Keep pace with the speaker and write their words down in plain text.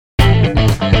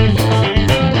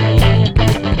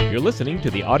listening to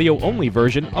the audio-only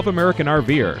version of American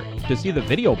RVer. To see the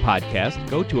video podcast,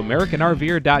 go to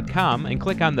AmericanRVer.com and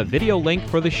click on the video link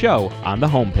for the show on the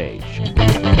homepage.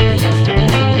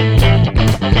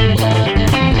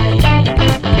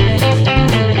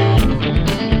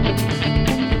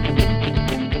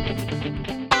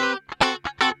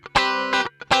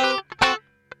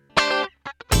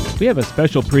 We have a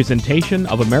special presentation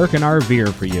of American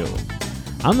RVer for you.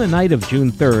 On the night of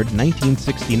June 3rd,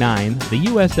 1969, the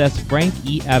USS Frank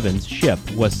E. Evans ship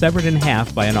was severed in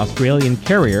half by an Australian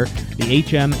carrier, the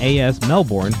HMAS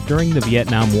Melbourne, during the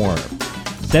Vietnam War.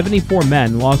 74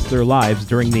 men lost their lives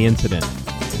during the incident.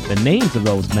 The names of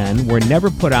those men were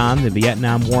never put on the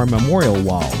Vietnam War Memorial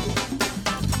Wall.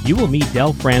 You will meet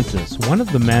Del Francis, one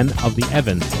of the men of the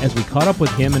Evans, as we caught up with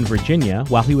him in Virginia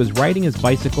while he was riding his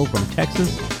bicycle from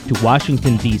Texas to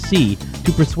Washington, D.C.,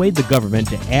 to persuade the government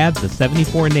to add the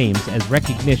 74 names as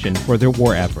recognition for their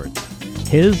war efforts.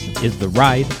 His is the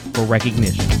Ride for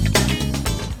Recognition.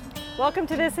 Welcome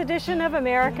to this edition of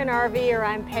American RVer.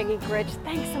 I'm Peggy Gritch.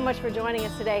 Thanks so much for joining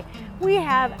us today. We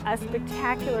have a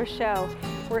spectacular show.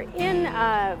 We're in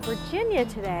Virginia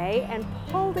today, and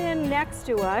pulled in next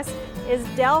to us is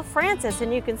Del Francis,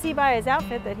 and you can see by his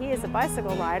outfit that he is a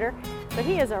bicycle rider, but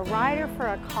he is a rider for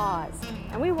a cause.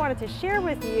 And we wanted to share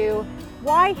with you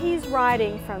why he's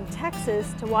riding from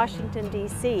Texas to Washington,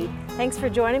 D.C. Thanks for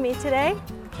joining me today.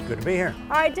 Good to be here.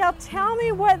 All right, Del, tell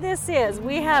me what this is.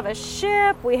 We have a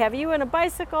ship, we have you in a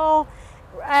bicycle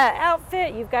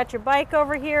outfit, you've got your bike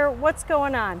over here. What's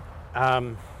going on?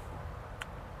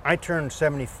 I turned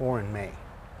 74 in May.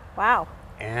 Wow.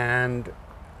 And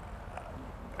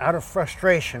out of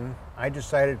frustration, I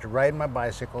decided to ride my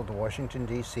bicycle to Washington,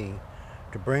 D.C.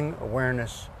 to bring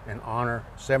awareness and honor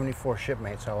 74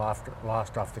 shipmates I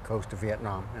lost off the coast of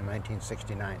Vietnam in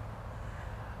 1969.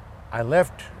 I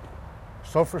left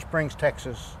Sulphur Springs,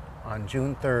 Texas on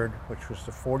June 3rd, which was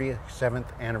the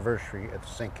 47th anniversary of the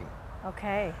sinking.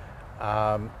 Okay.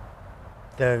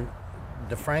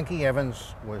 The Frank E.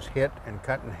 Evans was hit and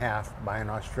cut in half by an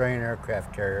Australian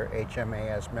aircraft carrier,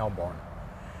 HMAS Melbourne,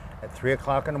 at 3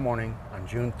 o'clock in the morning on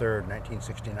June 3rd,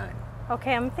 1969.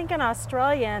 Okay, I'm thinking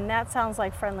Australian. That sounds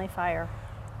like friendly fire.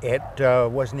 It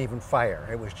wasn't even fire.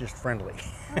 It was just friendly.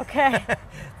 Okay.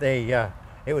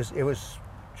 It was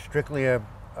strictly a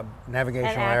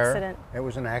navigational error. Accident. It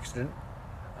was an accident.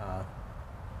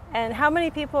 And how many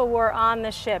people were on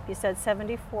the ship? You said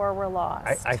 74 were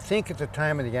lost. I think at the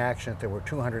time of the accident there were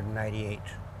 298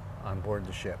 on board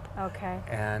the ship. Okay.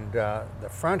 And the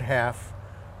front half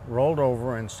rolled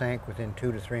over and sank within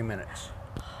 2 to 3 minutes.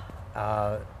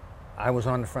 I was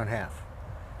on the front half.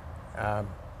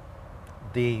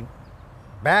 The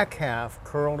back half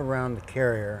curled around the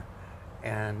carrier,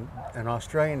 and an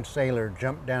Australian sailor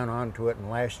jumped down onto it and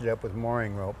lashed it up with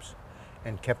mooring ropes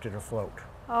and kept it afloat.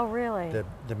 Oh, really?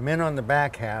 The men on the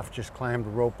back half just climbed a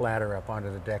rope ladder up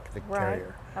onto the deck of the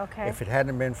carrier. Okay. If it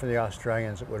hadn't been for the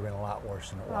Australians, it would have been a lot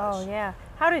worse than it was. Oh, yeah.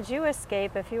 How did you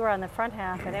escape if you were on the front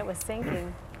half and it was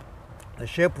sinking? The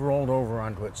ship rolled over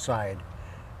onto its side,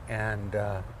 and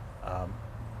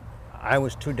I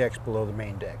was 2 decks below the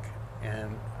main deck.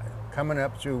 And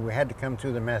we had to come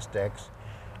through the mess decks,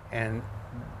 and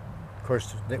of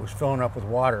course it was filling up with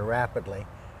water rapidly.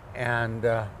 And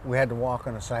we had to walk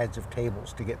on the sides of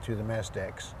tables to get through the mess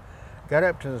decks. Got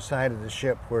up to the side of the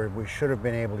ship where we should have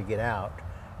been able to get out,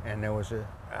 and there was a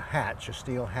hatch, a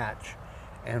steel hatch,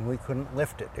 and we couldn't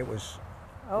lift it. It was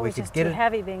it was just too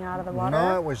heavy being out of the water?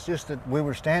 No, it was just that we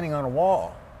were standing on a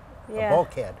wall, yeah. a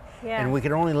bulkhead, yeah. and we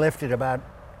could only lift it about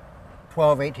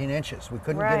 12, 18 inches. We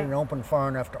couldn't Right. get it open far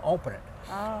enough to open it.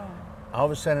 Oh. All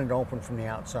of a sudden it opened from the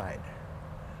outside.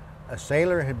 A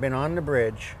sailor had been on the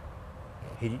bridge.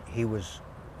 He was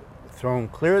thrown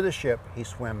clear of the ship. He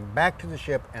swam back to the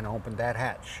ship and opened that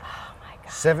hatch. Oh my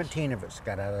gosh. 17 of us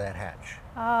got out of that hatch.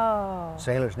 Oh.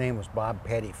 Sailor's name was Bob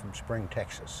Petty from Spring,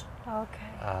 Texas.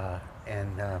 Okay.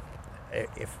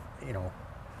 If you know,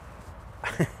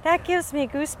 That gives me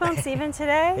goosebumps even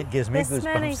today. it gives me this goosebumps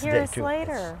many today years too.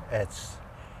 later.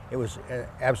 It was an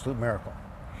absolute miracle.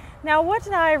 Now, what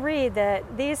did I read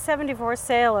that these 74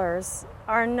 sailors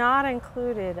are not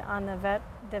included on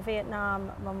the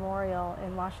Vietnam Memorial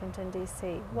in Washington,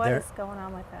 D.C.? What is going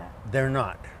on with that? They're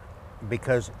not,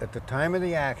 because at the time of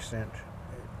the accident,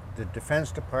 the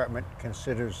Defense Department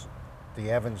considers the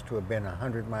Evans to have been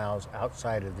 100 miles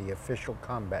outside of the official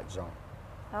combat zone.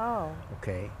 Oh.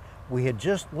 Okay. We had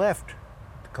just left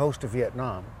the coast of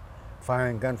Vietnam,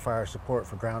 firing gunfire support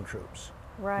for ground troops.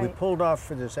 Right. We pulled off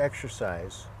for this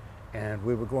exercise, and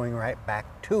we were going right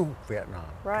back to Vietnam.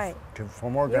 Right. For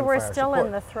more gunfire support. You were still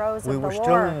in the throes of the war. We were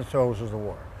still in the throes of the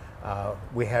war.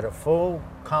 We had a full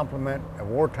complement, a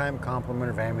wartime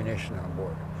complement of ammunition on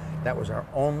board. That was our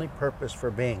only purpose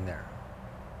for being there.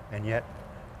 And yet,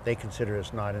 they consider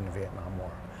us not in the Vietnam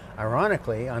War.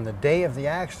 Ironically, on the day of the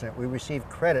accident, we received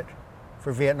credit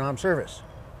for Vietnam service.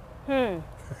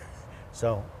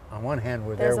 So, on one hand,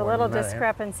 we're there. There's a little on the other hand,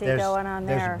 discrepancy there's- going on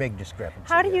there. There's a big discrepancy.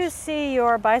 How do you yes. see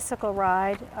your bicycle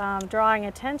ride drawing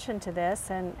attention to this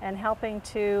and helping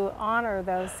to honor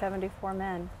those 74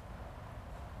 men?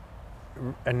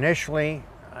 Initially,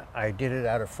 I did it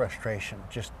out of frustration.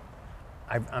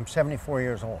 I'm 74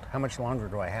 years old. How much longer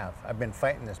do I have? I've been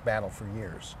fighting this battle for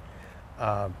years.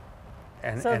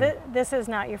 This is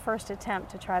not your first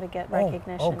attempt to try to get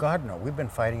recognition? Oh God, no. We've been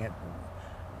fighting it.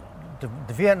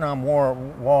 The Vietnam War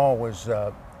wall was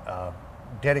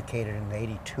dedicated in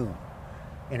 '82.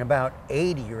 In about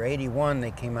 '80 or '81,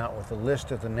 they came out with a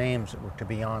list of the names that were to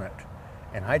be on it.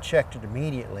 And I checked it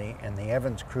immediately, and the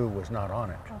Evans crew was not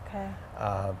on it. Okay.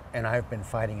 And I've been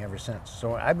fighting ever since.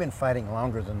 So I've been fighting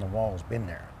longer than the wall's been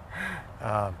there.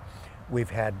 We've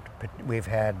had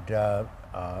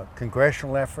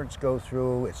congressional efforts go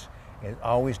through. It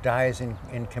always dies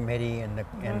in committee in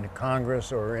the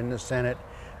Congress or in the Senate.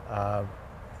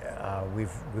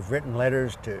 We've written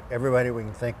letters to everybody we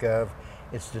can think of.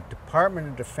 It's the Department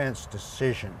of Defense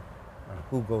decision on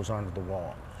who goes onto the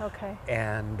wall. Okay.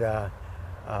 And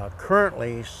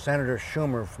currently, Senator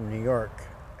Schumer from New York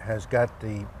has got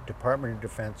the Department of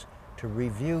Defense to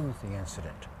review the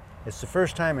incident. It's the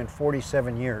first time in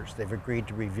 47 years they've agreed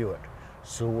to review it.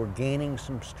 So we're gaining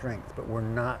some strength, but we're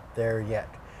not there yet.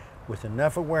 With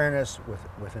enough awareness,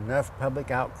 with enough public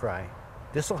outcry,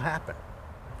 this will happen.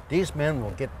 These men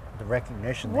will get the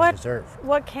recognition they deserve.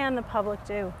 What can the public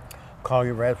do? Call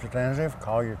your representative,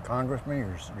 call your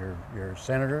congressman, your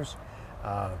senators.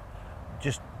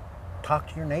 Just talk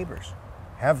to your neighbors.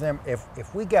 Have them,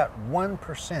 if we got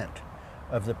 1%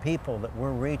 of the people that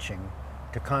we're reaching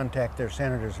to contact their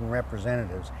senators and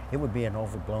representatives, it would be an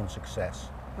overblown success.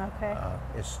 Okay.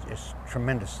 It's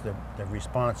tremendous, the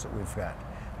response that we've got.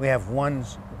 We have one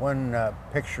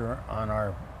picture on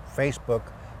our Facebook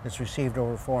that's received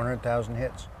over 400,000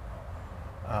 hits.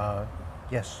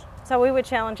 Yes. So we would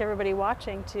challenge everybody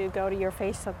watching to go to your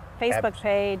Facebook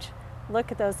page,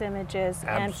 look at those images,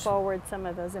 and forward some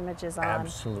of those images on.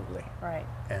 Absolutely. Right.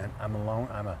 And I'm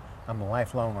a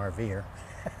lifelong RVer.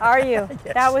 Are you?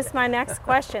 Yes. That was my next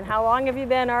question. How long have you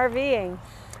been RVing?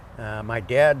 My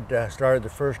dad started the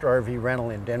first RV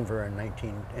rental in Denver in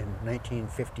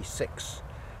 1956.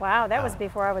 Wow, that was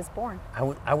before I was born.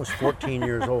 I was 14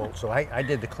 years old, so I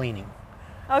did the cleaning.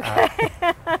 Okay.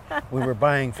 We were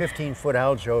buying 15-foot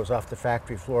Aljos off the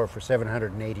factory floor for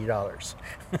 $780.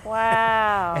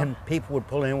 Wow. And people would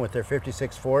pull in with their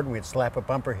 56 Ford, and we'd slap a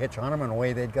bumper hitch on them, and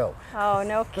away they'd go. Oh,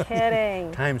 no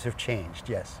kidding. Times have changed,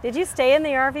 yes. Did you stay in the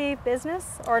RV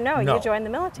business, or no, you joined the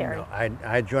military? No,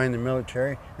 I joined the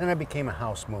military, then I became a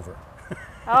house mover.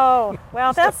 Oh,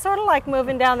 well, that's sort of like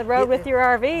moving down the road with your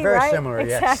RV, very right? Similar,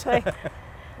 exactly. Yes.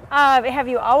 Have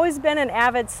you always been an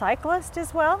avid cyclist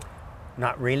as well?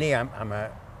 Not really.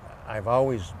 I've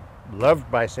always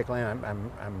loved bicycling.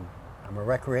 I'm a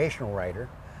recreational rider,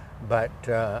 but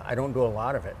I don't do a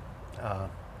lot of it.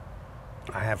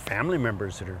 I have family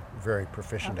members that are very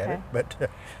proficient at it, but.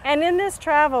 And in this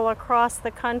travel across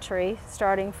the country,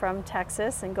 starting from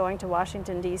Texas and going to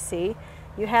Washington, D.C.,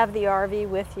 you have the RV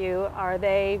with you. Are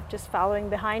they just following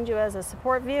behind you as a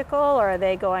support vehicle, or are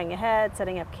they going ahead,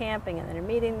 setting up camping, and then you're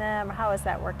meeting them? How is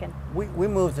that working? We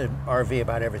move the RV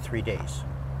about every 3 days.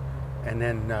 And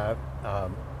then the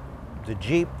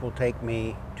Jeep will take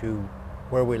me to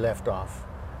where we left off.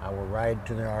 I will ride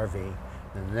to the RV,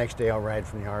 and the next day I'll ride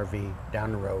from the RV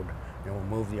down the road, and we'll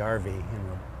move the RV and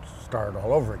we'll start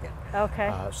all over again. Okay.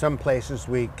 Some places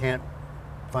we can't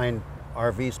find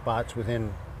RV spots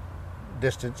within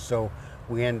distance, so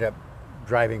we end up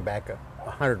driving back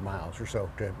 100 miles or so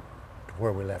to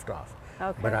where we left off.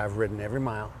 Okay. But I've ridden every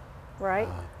mile. Right.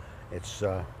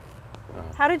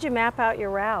 How did you map out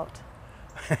your route?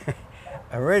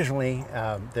 Originally,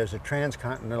 there's a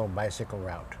transcontinental bicycle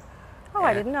route. Oh,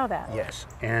 I didn't know that. Yes,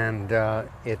 and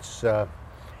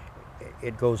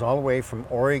it goes all the way from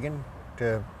Oregon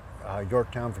to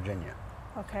Yorktown, Virginia.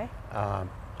 Okay.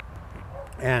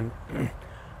 And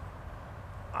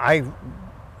I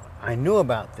knew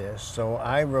about this, so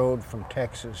I rode from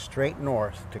Texas straight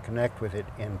north to connect with it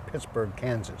in Pittsburgh,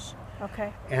 Kansas.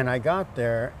 Okay. And I got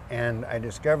there and I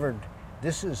discovered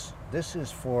this is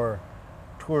for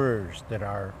tourists that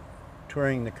are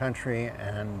touring the country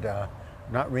and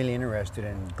not really interested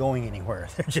in going anywhere.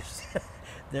 They're just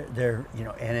they're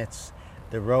and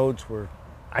the roads were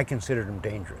I considered them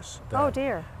dangerous. Oh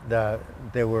dear.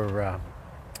 There were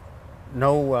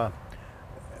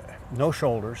no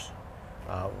shoulders,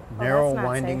 narrow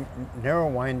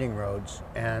winding roads,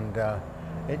 and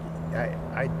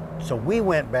so we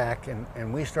went back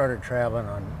and we started traveling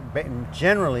on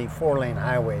generally 4-lane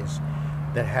highways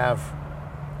that have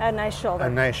a nice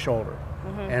shoulder.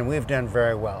 And we've done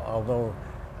very well. Although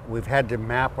we've had to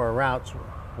map our routes.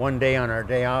 One day on our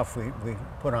day off, we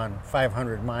put on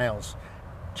 500 miles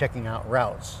checking out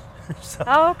routes. So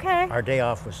okay. Our day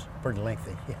off was pretty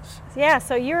lengthy, yes. Yeah,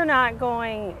 so you're not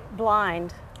going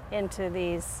blind onto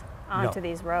these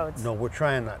roads. No, we're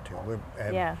trying not to.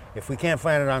 Yeah. If we can't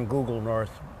find it on Google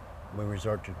North, we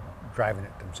resort to driving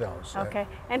it themselves. Okay.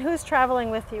 And who's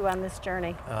traveling with you on this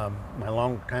journey? My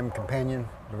longtime companion,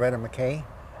 Loretta McKay,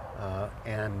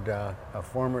 and a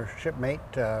former shipmate,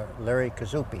 Larry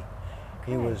Kazupi.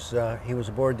 He was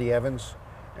aboard the Evans,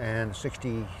 and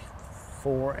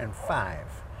 64 and 5.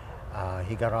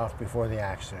 He got off before the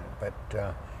accident, but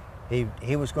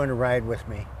he was going to ride with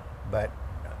me, but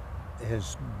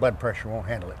his blood pressure won't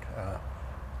handle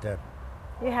it.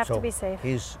 You have to be safe.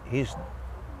 He's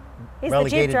the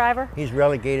Jeep driver? He's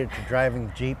relegated to driving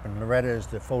the Jeep, and Loretta is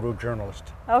the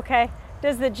photojournalist. Okay.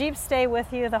 Does the Jeep stay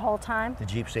with you the whole time? The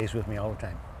Jeep stays with me all the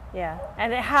time. Yeah.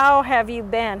 And how have you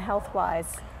been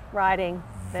health-wise riding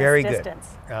this Very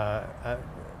distance? Good.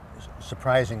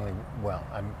 Surprisingly well.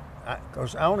 I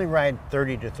only ride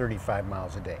 30 to 35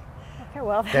 miles a day. Okay,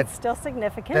 well, that's still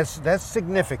significant. That's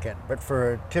significant, but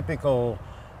for a typical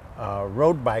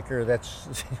road biker,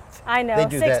 that's I know,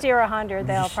 60 or 100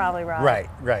 they'll probably ride.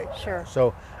 Right. Sure.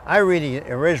 So I really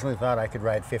originally thought I could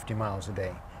ride 50 miles a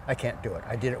day. I can't do it.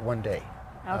 I did it one day.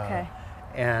 Okay.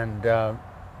 And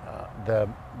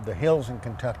the hills in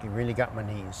Kentucky really got my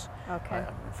knees. Okay.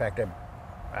 In fact, I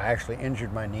actually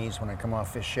injured my knees when I come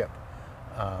off this ship,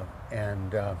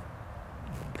 and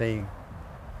they're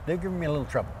giving me a little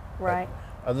trouble. Right.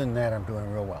 But other than that, I'm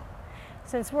doing real well.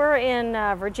 Since we're in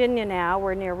Virginia now,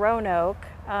 we're near Roanoke.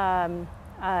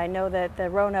 I know that the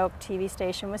Roanoke TV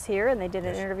station was here and they did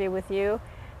an interview with you.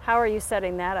 How are you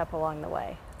setting that up along the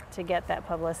way to get that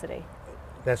publicity?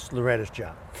 That's Loretta's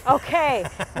job. Okay,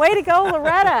 way to go,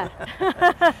 Loretta.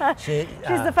 She's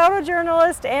the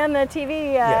photojournalist and the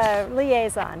TV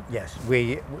liaison. Yes,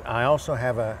 I also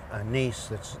have a niece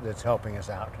that's helping us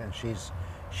out, and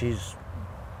she's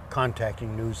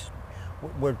contacting news.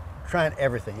 We're trying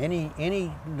everything.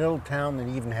 Any little town that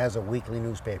even has a weekly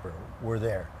newspaper, we're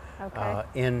there. Okay.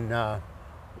 In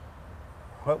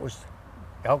what was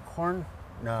Elkhorn?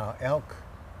 No,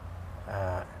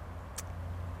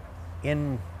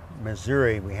 in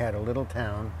Missouri, we had a little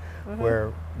town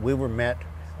where we were met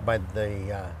by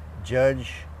the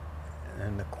judge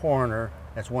and the coroner.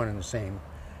 That's one and the same.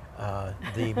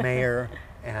 The mayor,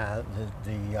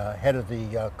 the head of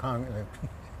the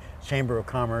Chamber of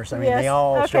Commerce. I mean, they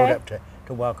all showed up to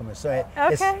welcome us. So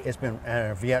it's been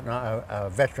a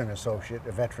veteran associate,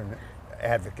 a veteran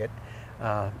advocate.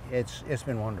 It's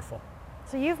been wonderful.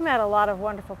 So you've met a lot of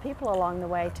wonderful people along the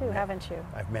way too, haven't you?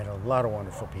 I've met a lot of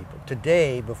wonderful people.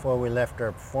 Today, before we left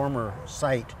our former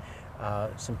site,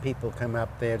 some people come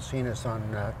up. They had seen us on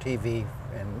TV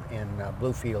in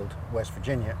Bluefield, West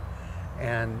Virginia,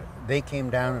 and they came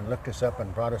down and looked us up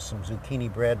and brought us some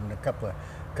zucchini bread and a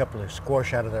couple of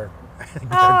squash out of their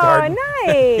garden. Oh,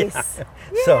 nice!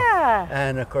 Yeah. So,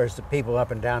 and of course, the people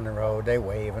up and down the road, they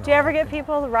wave. And do you ever get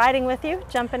people riding with you,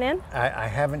 jumping in? I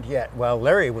haven't yet. Well,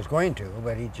 Larry was going to,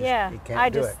 but he can't do it. I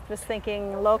just was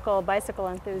thinking local bicycle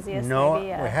enthusiasts. No,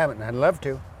 maybe, we haven't. I'd love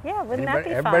to. Yeah, wouldn't that be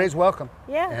fun? Everybody's welcome.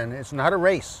 Yeah. And it's not a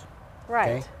race.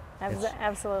 Right. Okay?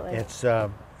 Absolutely. It's.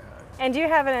 And do you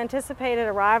have an anticipated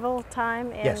arrival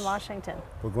time in Yes. Washington?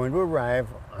 We're going to arrive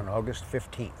on August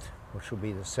 15th, which will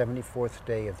be the 74th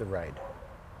day of the ride.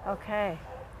 Okay.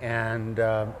 And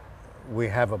we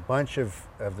have a bunch of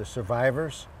the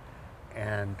survivors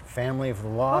and family of the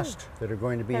lost that are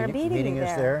going to be meeting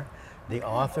us there. The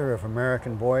author of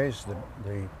American Boys,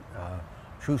 the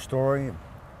true story of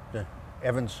the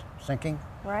Evans sinking.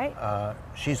 Right.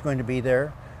 She's going to be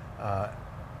there.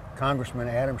 Congressman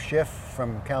Adam Schiff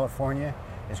from California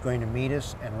is going to meet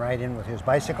us and ride in with his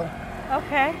bicycle.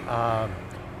 Okay.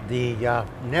 The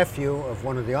nephew of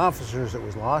one of the officers that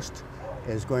was lost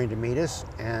is going to meet us,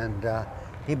 and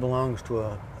he belongs to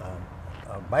a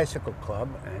bicycle club,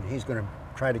 and he's going to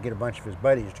try to get a bunch of his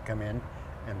buddies to come in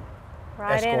and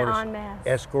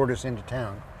escort us into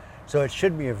town. So it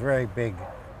should be a very big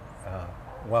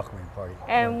welcoming party.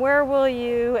 And where will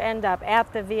you end up?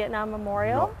 At the Vietnam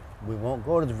Memorial? we won't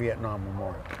go to the Vietnam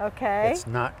Memorial. Okay. It's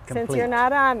not complete. Since you're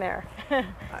not on there.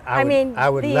 I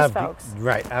would these love folks.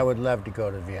 Right. I would love to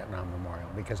go to the Vietnam Memorial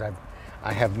because I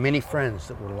have many friends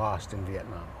that were lost in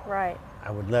Vietnam. Right. I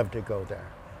would love to go there.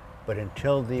 But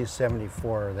until these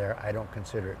 74 are there, I don't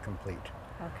consider it complete.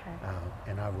 Okay.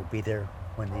 And I will be there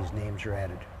when these names are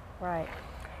added. Right.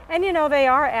 And you know, they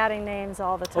are adding names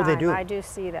all the time. Oh, they do. I do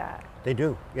see that. They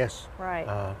do, yes. Right.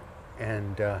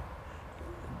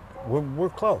 We're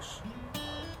close.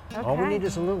 Okay. All we need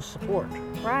is a little support.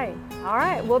 Right. All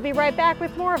right. We'll be right back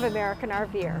with more of American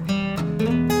RVer.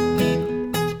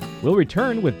 We'll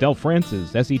return with Del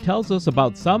Francis as he tells us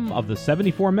about some of the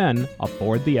 74 men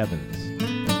aboard the Evans.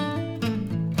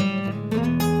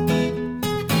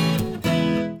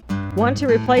 Want to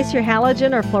replace your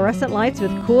halogen or fluorescent lights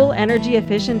with cool,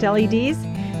 energy-efficient LEDs?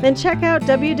 Then check out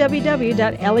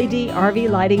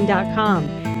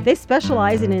www.ledrvlighting.com. They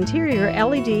specialize in interior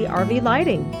LED RV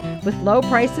lighting. With low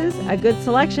prices, a good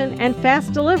selection, and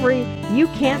fast delivery, you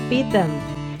can't beat them.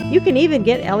 You can even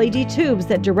get LED tubes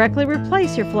that directly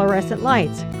replace your fluorescent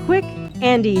lights, quick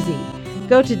and easy.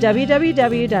 Go to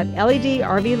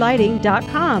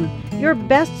www.ledrvlighting.com, your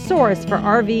best source for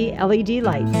RV LED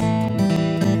lights.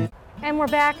 And we're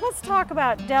back. Let's talk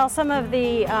about, Del, some of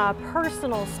the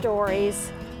personal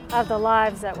stories of the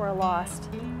lives that were lost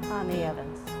on the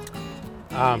Evans.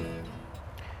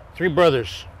 3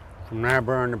 brothers from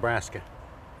Niobrara, Nebraska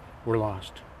were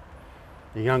lost.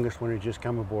 The youngest one had just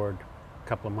come aboard a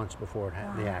couple of months before it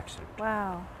had the accident.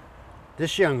 Wow.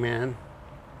 This young man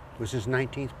was his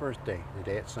 19th birthday, the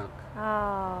day it sunk.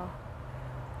 Oh.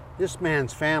 This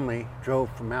man's family drove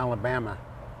from Alabama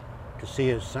to see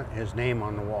his name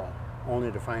on the wall,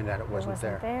 only to find out it wasn't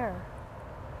there.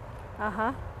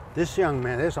 Uh-huh. This young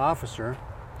man, this officer,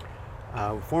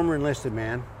 former enlisted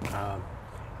man,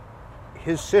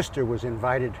 his sister was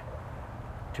invited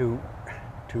to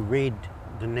read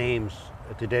the names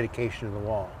at the dedication of the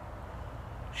wall.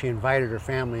 She invited her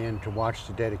family in to watch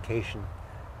the dedication.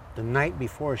 The night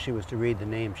before she was to read the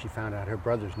name, she found out her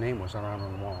brother's name was not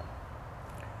on the wall.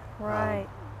 Right.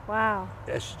 Wow.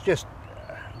 It's just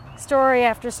story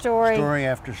after story. Story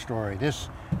after story. This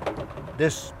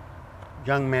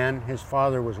young man, his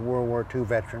father was a World War II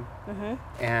veteran,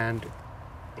 and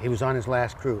he was on his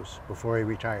last cruise before he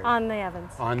retired. On the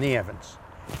Evans. On the Evans.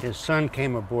 His son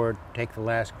came aboard to take the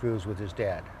last cruise with his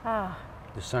dad. Oh.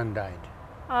 The son died.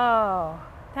 Oh,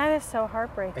 that is so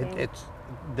heartbreaking.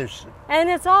 And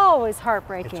it's always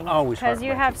heartbreaking. It's always heartbreaking. Because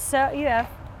you have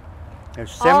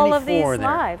there's 74 all of these there.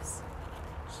 lives.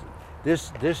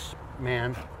 This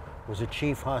man was a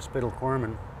chief hospital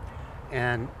corpsman,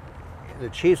 and the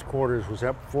chief's quarters was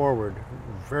up forward,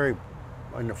 very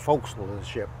in the forecastle of the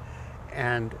ship.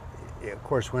 And of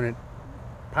course, when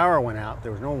power went out,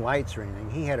 there was no lights or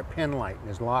anything. He had a pen light in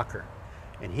his locker,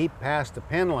 and he passed the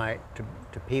pen light to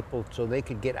people so they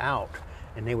could get out,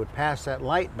 and they would pass that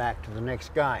light back to the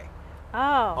next guy. Oh.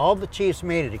 All the chiefs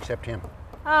made it except him.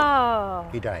 Oh.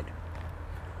 He died.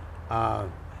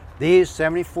 These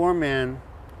 74 men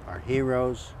are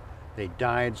heroes. They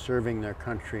died serving their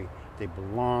country. They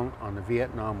belong on the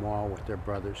Vietnam Wall with their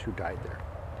brothers who died there.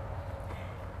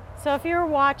 So if you're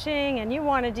watching and you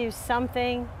want to do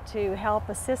something to help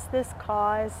assist this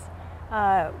cause,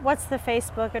 what's the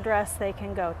Facebook address they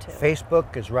can go to?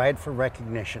 Facebook is Ride for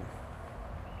Recognition.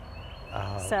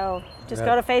 So just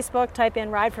go to Facebook, type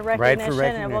in Ride for Recognition,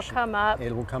 and it will come up.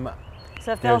 It will come up.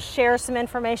 So if they'll share some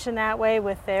information that way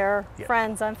with their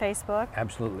friends on Facebook.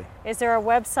 Absolutely. Is there a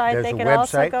website they could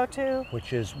also go to?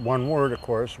 Which is one word, of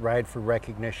course,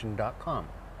 rideforrecognition.com.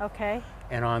 Okay.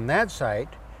 And on that site,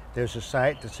 there's a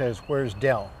site that says, "Where's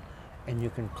Del?" And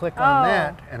you can click on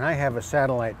that, and I have a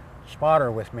satellite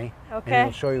spotter with me, and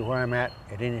it'll show you where I'm at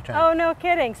any time. Oh, no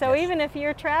kidding. So even if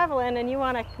you're traveling and you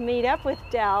want to meet up with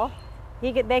Del,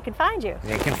 they can find you.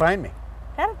 They can find me.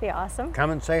 That'd be awesome. Come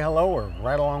and say hello or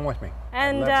ride along with me.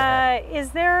 And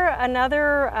is there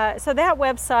another, so that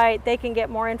website, they can get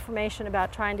more information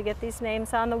about trying to get these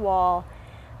names on the wall.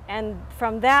 And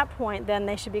from that point, then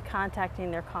they should be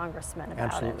contacting their congressman about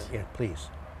it. Absolutely, yeah, please.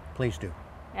 Please do.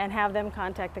 And have them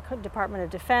contact the Department of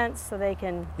Defense so they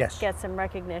can Yes. get some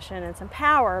recognition and some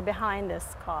power behind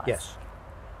this cause. Yes.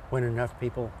 When enough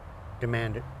people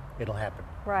demand it, it'll happen.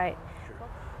 Right.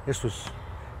 This was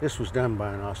done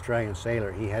by an Australian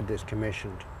sailor. He had this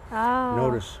commissioned. Oh.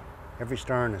 Notice every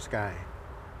star in the sky.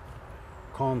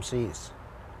 Calm seas.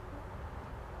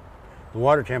 The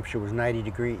water temperature was 90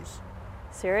 degrees.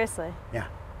 Seriously? Yeah.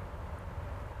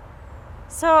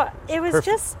 So it was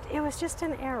perfect. just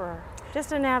an error,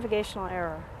 just a navigational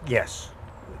error. Yes.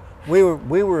 We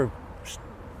were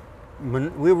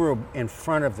in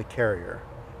front of the carrier,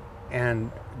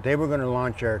 and they were going to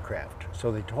launch aircraft.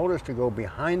 So they told us to go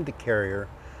behind the carrier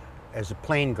as a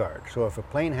plane guard. So if a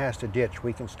plane has to ditch,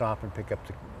 we can stop and pick up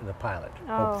the pilot,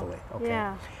 hopefully. Okay.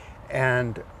 Yeah.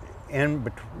 And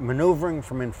maneuvering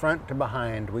from in front to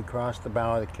behind, we crossed the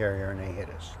bow of the carrier and they hit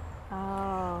us. Oh.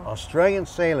 Australian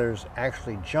sailors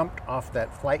actually jumped off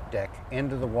that flight deck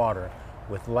into the water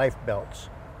with life belts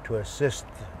to assist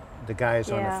the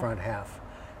guys on the front half.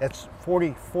 That's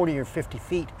 40 or 50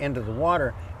 feet into the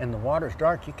water, and the water's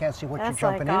dark. You can't see what you're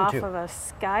jumping into. That's like off of a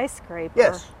skyscraper.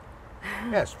 Yes.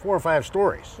 Yes, 4 or 5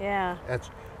 stories. Yeah.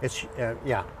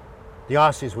 Yeah. The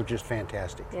Aussies were just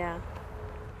fantastic. Yeah.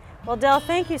 Well, Del,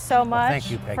 thank you so much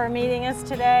thank you, Peggy, for meeting us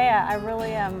today. I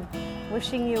really am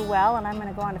wishing you well, and I'm going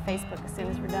to go onto Facebook as soon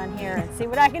as we're done here and see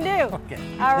what I can do. Okay.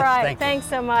 All right. Thank you. Thanks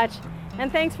so much.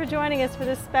 And thanks for joining us for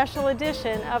this special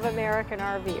edition of American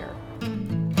RVer.